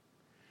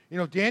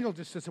 Daniel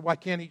just said, well, I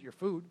can't eat your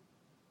food.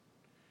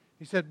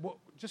 He said, well,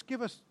 just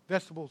give us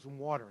vegetables and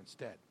water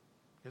instead.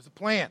 Here's a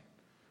plan.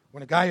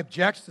 When a guy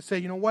objects, to say,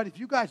 you know what, if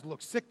you guys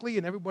look sickly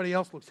and everybody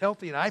else looks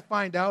healthy and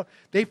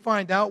they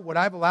find out what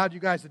I've allowed you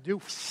guys to do,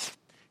 he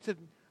said,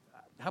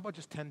 how about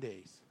just 10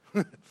 days?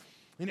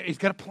 He's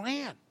got a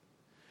plan.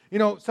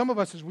 Some of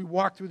us, as we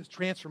walk through this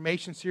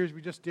transformation series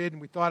we just did,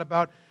 and we thought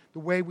about the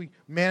way we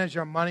manage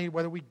our money,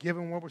 whether we give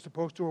them what we're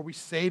supposed to, are we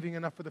saving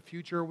enough for the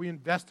future, are we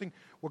investing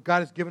what God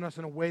has given us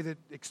in a way that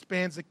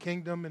expands the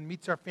kingdom and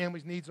meets our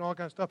family's needs and all that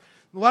kind of stuff.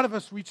 A lot of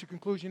us reach the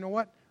conclusion, you know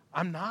what,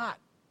 I'm not.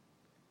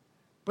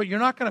 But you're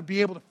not going to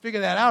be able to figure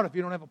that out if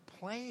you don't have a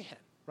plan,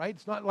 right?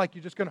 It's not like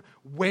you're just going to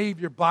wave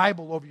your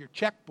Bible over your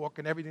checkbook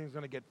and everything's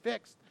going to get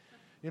fixed.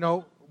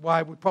 Well,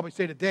 I would probably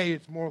say today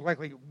it's more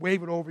likely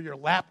wave it over your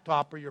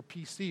laptop or your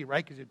PC,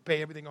 right? Because you'd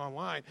pay everything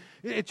online.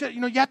 It's just,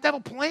 you have to have a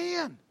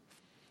plan.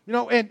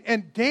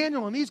 And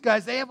Daniel and these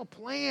guys, they have a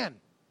plan.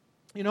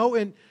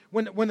 And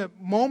when the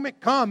moment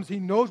comes, he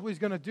knows what he's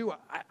going to do.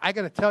 I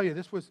got to tell you,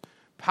 this was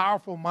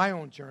powerful in my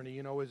own journey,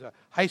 as a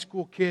high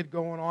school kid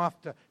going off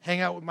to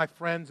hang out with my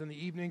friends in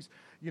the evenings.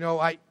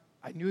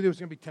 I knew there was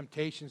going to be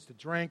temptations to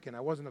drink, and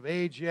I wasn't of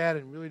age yet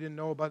and really didn't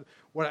know about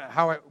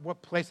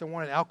what place I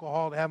wanted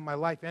alcohol to have in my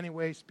life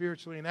anyway,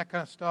 spiritually and that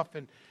kind of stuff.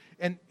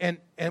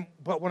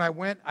 But when I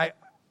went,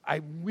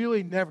 I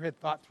really never had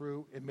thought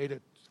through and made a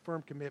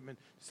firm commitment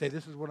to say,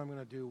 this is what I'm going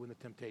to do when the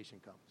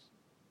temptation comes.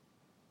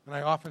 And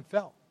I often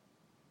fell.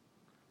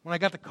 When I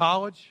got to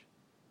college,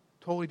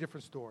 totally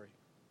different story.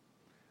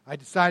 I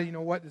decided, you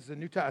know what, this is a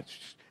new time.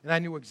 And I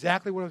knew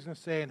exactly what I was going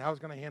to say and how I was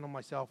going to handle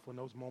myself when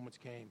those moments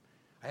came.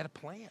 I had a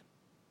plan.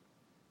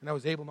 And I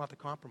was able not to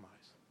compromise.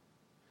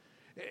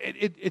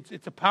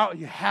 It's a power.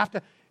 You have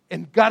to,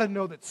 and got to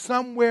know that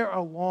somewhere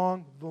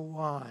along the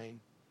line,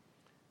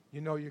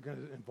 you're going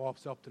to involve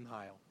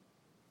self-denial.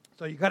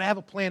 So you got to have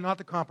a plan not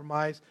to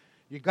compromise.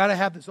 You got to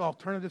have this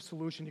alternative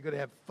solution. You got to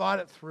have thought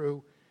it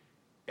through.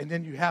 And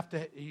then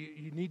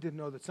you need to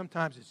know that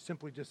sometimes it's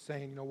simply just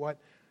saying, you know what,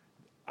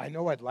 I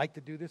know I'd like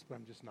to do this, but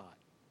I'm just not.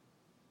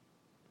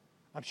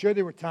 I'm sure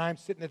there were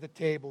times sitting at the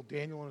table,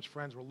 Daniel and his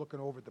friends were looking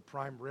over at the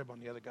prime rib on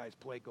the other guy's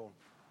plate going,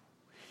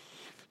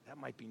 that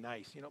might be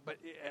nice, but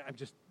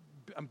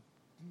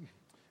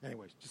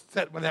anyways, just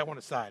set that one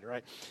aside,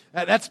 right?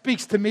 That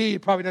speaks to me.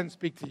 It probably doesn't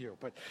speak to you.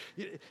 But,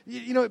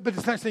 but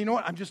it's not saying, you know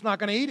what, I'm just not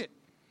going to eat it.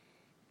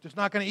 Just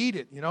not going to eat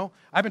it,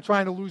 I've been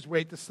trying to lose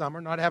weight this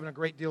summer, not having a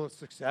great deal of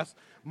success.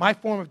 My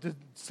form of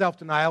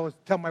self-denial is to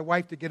tell my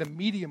wife to get a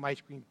medium ice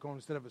cream cone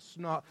instead of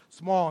a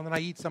small, and then I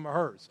eat some of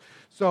hers.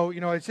 So,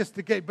 it's just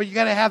but you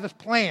got to have this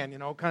plan,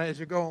 kind of as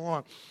you go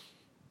along.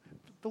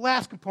 The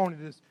last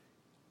component is,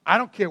 I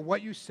don't care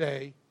what you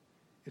say,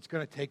 it's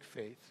going to take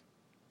faith.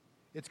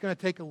 It's going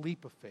to take a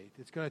leap of faith.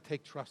 It's going to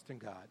take trust in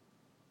God.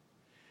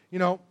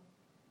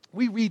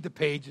 We read the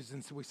pages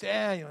and so we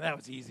say, that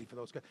was easy for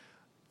those guys.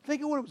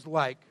 Think of what it was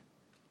like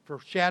for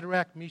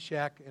Shadrach,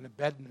 Meshach, and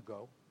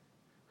Abednego,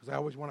 because I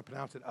always want to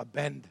pronounce it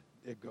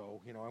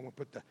Abednego. I want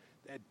to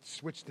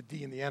switch the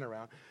D and the N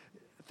around.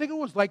 Think of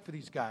what it was like for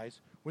these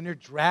guys when they're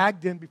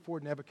dragged in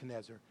before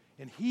Nebuchadnezzar,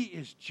 and he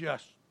is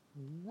just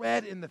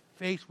red in the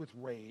face with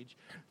rage,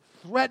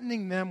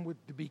 threatening them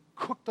to be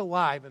cooked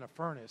alive in a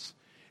furnace.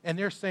 And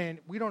they're saying,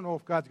 we don't know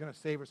if God's going to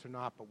save us or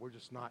not, but we're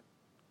just not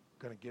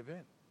going to give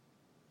in.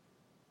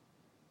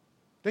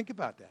 Think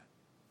about that.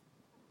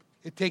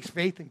 It takes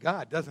faith in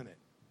God, doesn't it?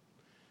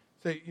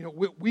 So,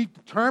 we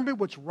determine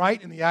what's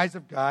right in the eyes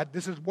of God.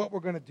 This is what we're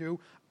going to do.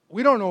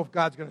 We don't know if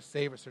God's going to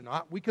save us or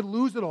not. We could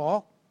lose it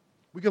all.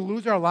 We could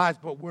lose our lives,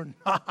 but we're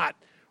not.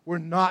 We're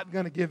not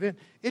going to give in.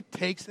 It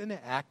takes an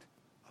act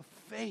of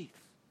faith.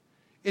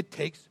 It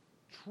takes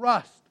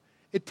trust.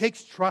 It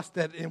takes trust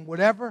that in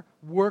whatever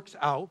works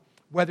out,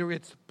 whether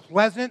it's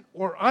pleasant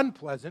or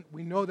unpleasant,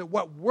 we know that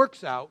what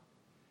works out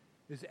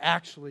is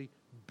actually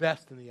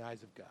best in the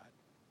eyes of God.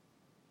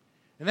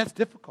 And that's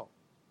difficult.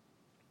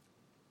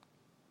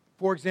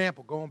 For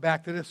example, going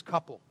back to this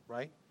couple,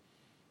 right?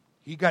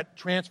 He got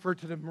transferred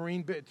to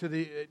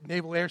the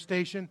Naval Air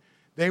Station.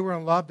 They were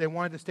in love. They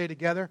wanted to stay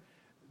together.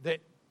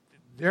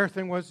 Their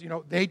thing was,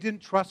 they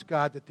didn't trust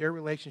God that their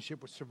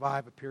relationship would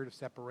survive a period of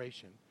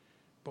separation,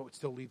 but would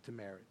still lead to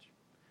marriage.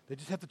 They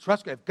just have to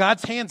trust God. If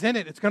God's hand's in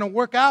it, it's going to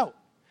work out.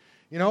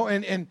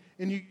 It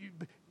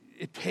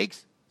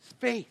takes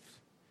faith.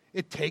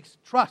 It takes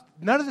trust.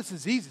 None of this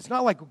is easy. It's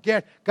not like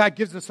God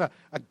gives us a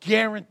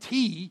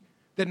guarantee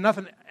that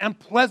nothing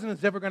unpleasant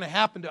is ever going to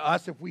happen to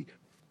us if we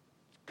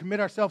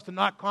commit ourselves to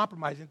not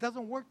compromising. It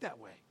doesn't work that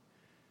way.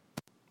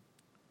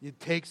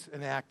 It takes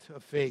an act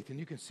of faith, and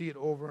you can see it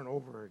over and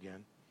over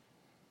again.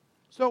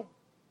 So,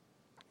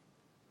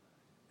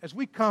 as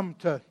we come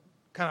to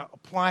kind of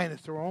applying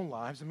this to our own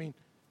lives,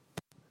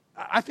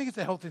 I think it's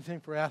a healthy thing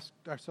for us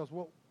to ask ourselves,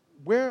 well,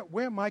 where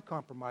am I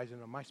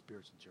compromising on my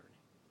spiritual journey?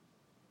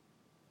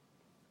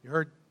 You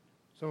heard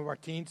some of our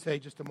teens say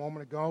just a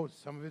moment ago,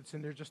 some of it's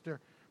in their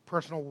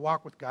personal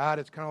walk with God.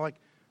 It's kind of like,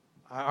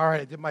 all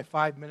right, I did my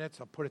 5 minutes,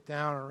 I'll put it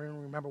down, I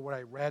don't remember what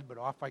I read, but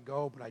off I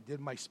go, but I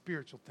did my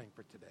spiritual thing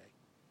for today.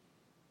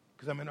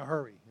 Because I'm in a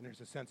hurry, and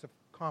there's a sense of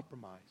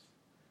compromise.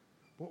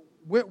 Well,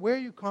 where are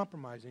you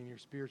compromising in your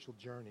spiritual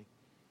journey?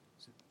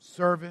 Is it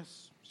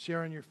service,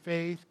 sharing your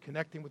faith,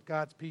 connecting with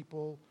God's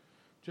people?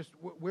 Just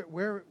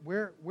where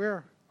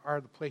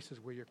are the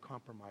places where you're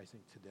compromising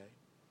today?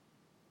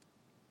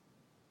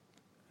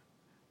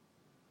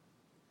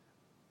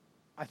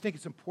 I think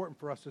it's important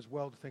for us as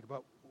well to think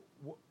about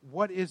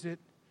what is it,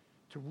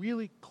 to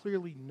really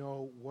clearly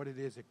know what it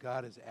is that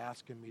God is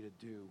asking me to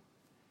do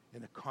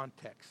in the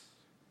context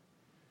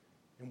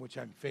in which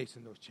I'm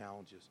facing those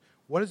challenges.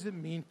 What does it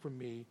mean for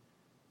me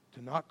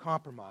to not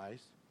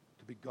compromise,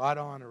 to be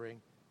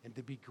God-honoring, and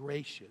to be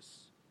gracious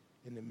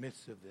in the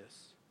midst of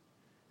this?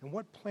 And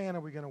what plan are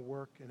we going to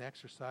work and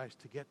exercise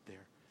to get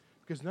there?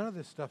 Because none of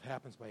this stuff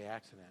happens by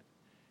accident.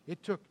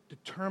 It took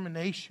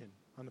determination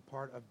on the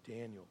part of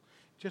Daniel.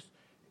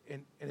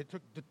 And it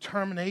took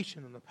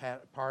determination on the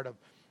part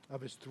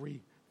of his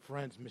three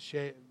friends,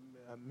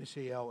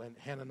 Mishael and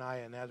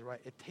Hananiah and Azariah.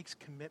 It takes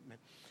commitment.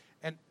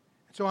 And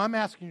so I'm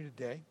asking you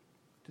today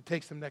to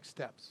take some next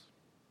steps.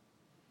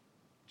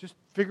 Just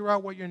figure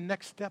out what your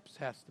next steps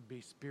has to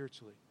be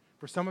spiritually.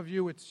 For some of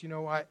you, it's,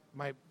 I've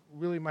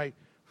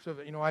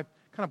kind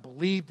of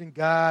believed in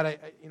God. I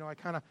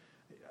kind of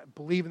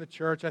believe in the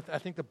church. I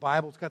think the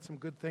Bible's got some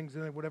good things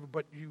in it, whatever,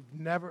 but you've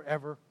never,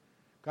 ever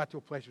got to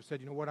a place where you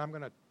said, you know what, I'm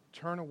going to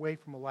turn away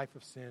from a life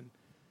of sin,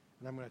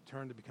 and I'm going to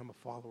turn to become a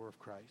follower of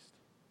Christ.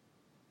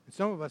 And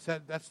some of us,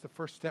 that's the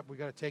first step we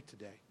got to take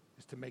today,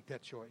 is to make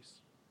that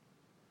choice.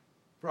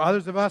 For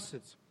others of us,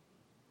 it's,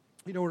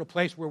 we're at a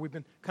place where we've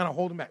been kind of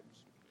holding back.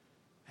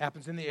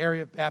 Happens in the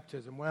area of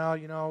baptism. Well,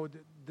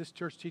 this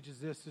church teaches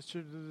this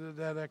church,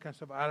 that kind of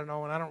stuff. I don't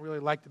know, and I don't really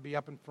like to be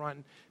up in front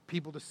and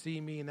people to see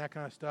me and that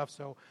kind of stuff.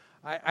 So,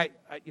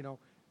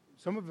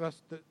 some of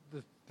us,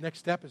 the next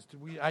step is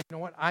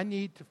I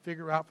need to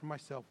figure out for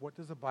myself, what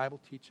does the Bible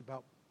teach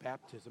about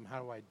baptism? How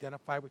do I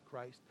identify with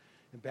Christ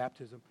in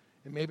baptism?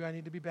 And maybe I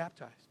need to be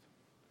baptized.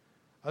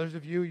 Others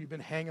of you, you've been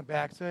hanging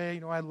back, say,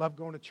 I love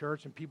going to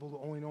church, and people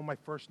only know my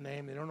first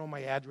name. They don't know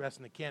my address,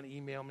 and they can't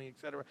email me,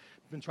 etc.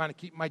 I've been trying to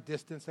keep my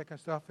distance, that kind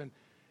of stuff. And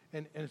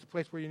it's a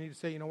place where you need to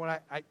say,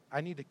 I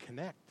need to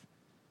connect.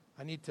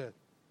 I need to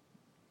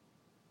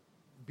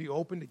be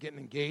open to getting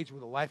engaged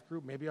with a life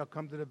group. Maybe I'll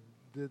come to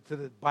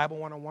the Bible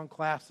 101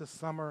 class this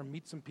summer and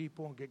meet some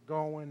people and get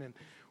going,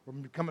 or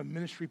become a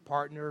ministry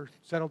partner,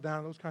 settle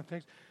down, those kind of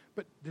things.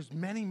 But there's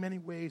many, many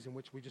ways in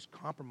which we just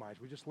compromise.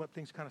 We just let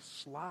things kind of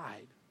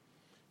slide.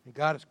 And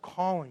God is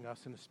calling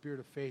us in the spirit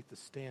of faith to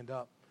stand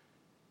up,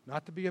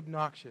 not to be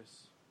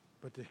obnoxious,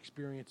 but to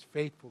experience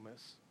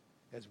faithfulness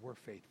as we're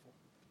faithful.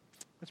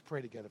 Let's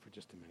pray together for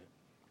just a minute.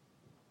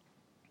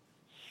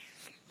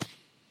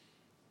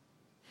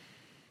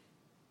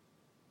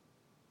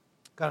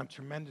 God, I'm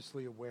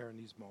tremendously aware in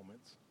these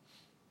moments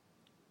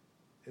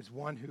as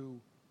one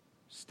who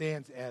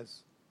stands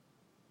as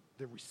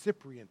the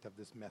recipient of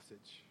this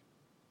message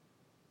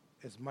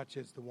as much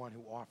as the one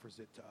who offers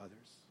it to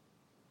others.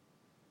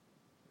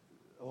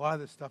 A lot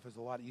of this stuff is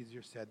a lot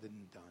easier said than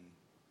done.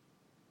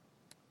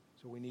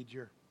 So we need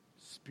your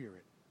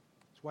Spirit.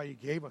 That's why you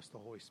gave us the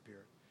Holy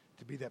Spirit,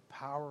 to be that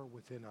power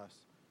within us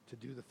to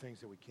do the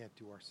things that we can't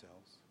do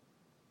ourselves.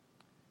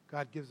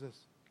 God,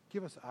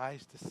 give us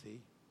eyes to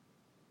see.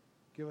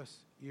 Give us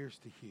ears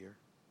to hear.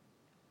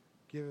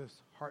 Give us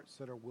hearts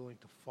that are willing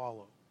to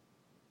follow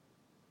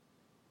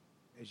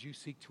as you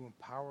seek to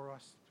empower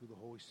us through the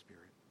Holy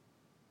Spirit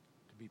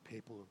to be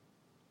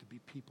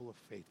people of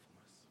faithfulness.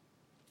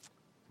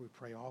 We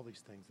pray all these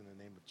things in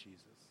the name of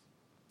Jesus.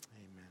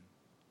 Amen.